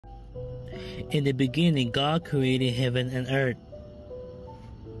In the beginning, God created heaven and earth.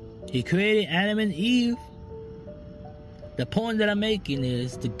 He created Adam and Eve. The point that I'm making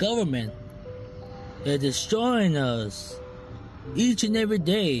is the government is destroying us each and every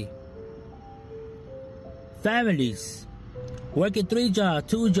day. Families working 3 jobs,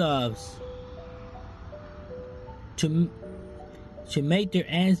 2 jobs to make their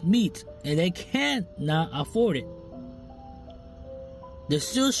ends meet, and they can't not afford it. They're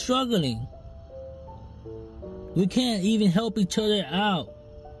still struggling. We can't even help each other out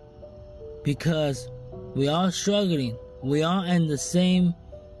because we are struggling. We are in the same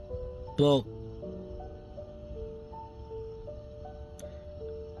boat.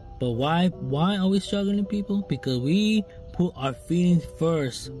 But why are we struggling, people? Because we put our feelings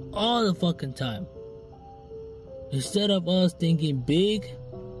first all the fucking time. Instead of us thinking big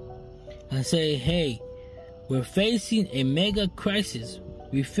and say, hey, we're facing a mega crisis.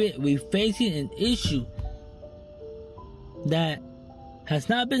 We're facing an issue that has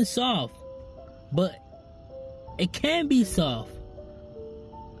not been solved, but it can be solved.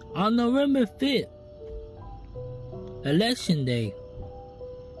 On November 5th, Election Day,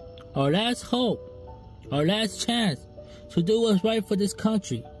 our last hope, our last chance to do what's right for this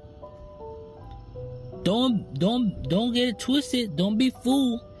country. Don't get it twisted. Don't be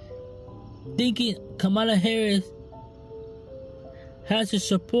fooled thinking Kamala Harris has your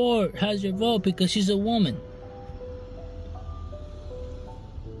support, has your vote because she's a woman.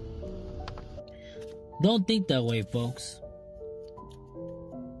 Don't think that way, folks.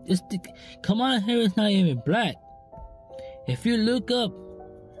 Kamala Harris not even black. If you look up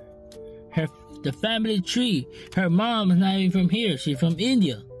the family tree, her mom is not even from here. She's from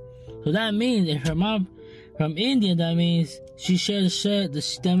India. So that means if her mom from India, that means she shared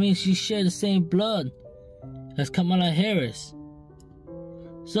the same blood as Kamala Harris.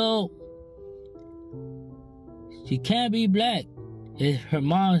 So she can't be black if her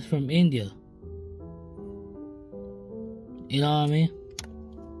mom is from India. You know what I mean?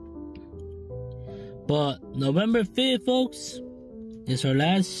 But November 5th, folks, is our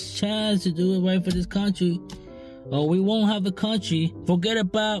last chance to do it right for this country, or we won't have a country. Forget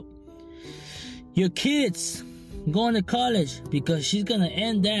about your kids going to college, because she's gonna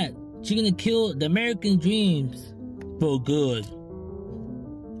end that. She's gonna kill the American dreams for good.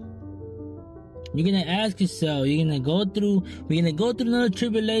 You're gonna ask yourself, we're gonna go through another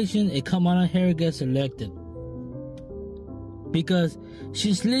tribulation and Kamala Harris gets elected. Because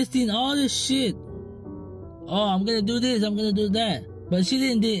she's listing all this shit. Oh, I'm gonna do this, I'm gonna do that. But she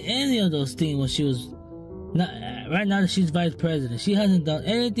didn't do any of those things when she was right now that she's vice president. She hasn't done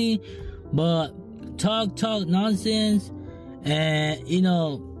anything but talk nonsense and,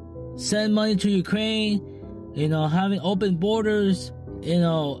 send money to Ukraine, having open borders,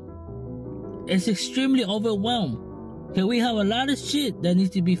 it's extremely overwhelmed. Okay, we have a lot of shit that needs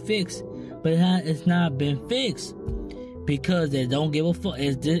to be fixed, but it's not been fixed because they don't give a fuck.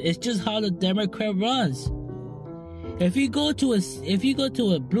 It's just how the Democrat runs. If you go to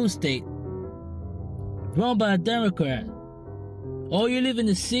a blue state run by a Democrat, or you live in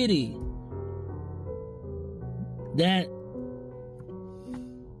a city that,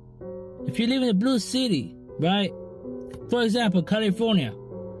 if you live in a blue city, right? For example, California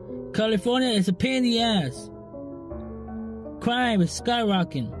is a pain in the ass. Crime is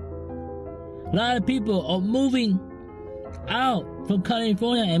skyrocketing. A lot of people are moving out from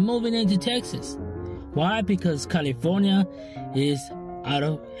California and moving into Texas. Why? Because California is out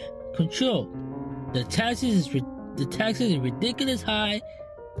of control. The taxes is ridiculous high.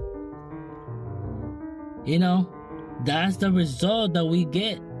 That's the result that we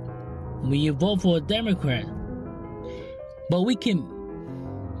get when you vote for a Democrat. But we can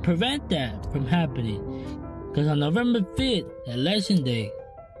prevent that from happening. Because on November 5th, Election Day,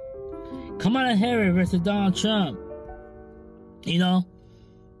 Kamala Harris versus Donald Trump.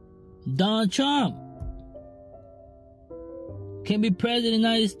 Donald Trump can be president of the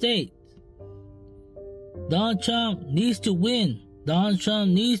United States. Donald Trump needs to win. Donald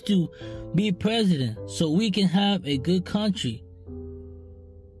Trump needs to be president so we can have a good country.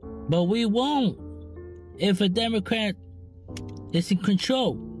 But we won't if a Democrat is in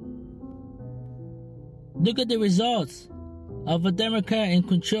control. Look at the results of a Democrat in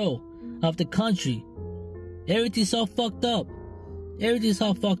control of the country. Everything's all fucked up.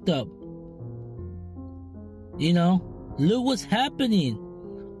 Look what's happening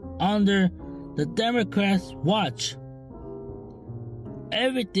under the Democrats' watch.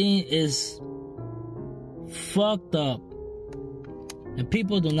 Everything is fucked up. And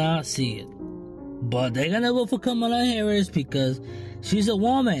people do not see it. But they're gonna vote for Kamala Harris because She's a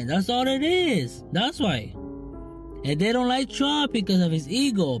woman. That's all it is. That's why. And they don't like Trump because of his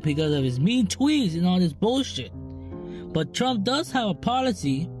ego, because of his mean tweets and all this bullshit. But Trump does have a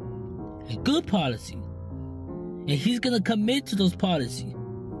policy, a good policy. And he's gonna commit to those policies.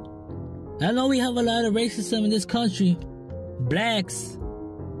 I know we have a lot of racism in this country. Blacks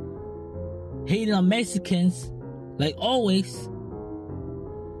hating on Mexicans, like always.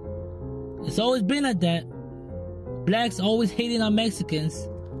 It's always been like that. Blacks always hating on Mexicans.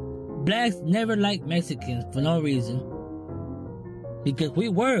 Blacks never like Mexicans for no reason. Because we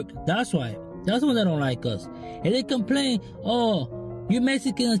work, that's why. That's why they don't like us. And they complain, oh, you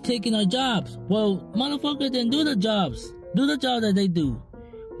Mexicans are taking our jobs. Well, motherfuckers, then do the jobs. Do the job that they do.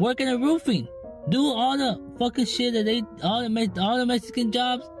 Work in the roofing. Do all the fucking shit that they, all the Mexican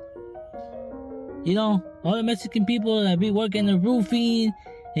jobs. You know, all the Mexican people that be working the roofing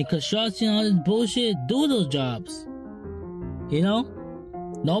and construction, all this bullshit, do those jobs. You know?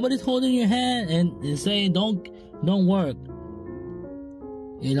 Nobody's holding your hand and saying don't work.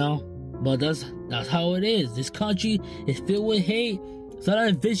 You know? But that's how it is. This country is filled with hate. It's a lot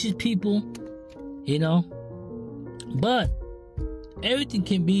of vicious people. You know? But everything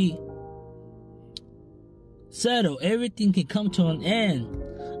can be settled. Everything can come to an end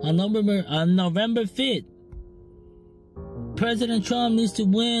on November 5th. President Trump needs to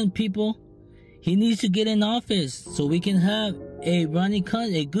win, people. He needs to get in office so we can have a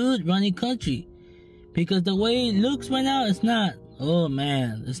good running country. Because the way it looks right now, it's not. Oh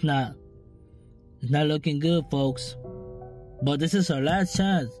man, it's not looking good, folks. But this is our last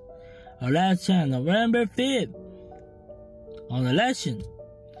chance. Our last chance, November 5th, on election.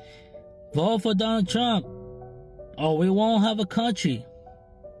 Vote for Donald Trump, or we won't have a country.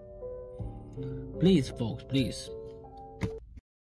 Please, folks, please.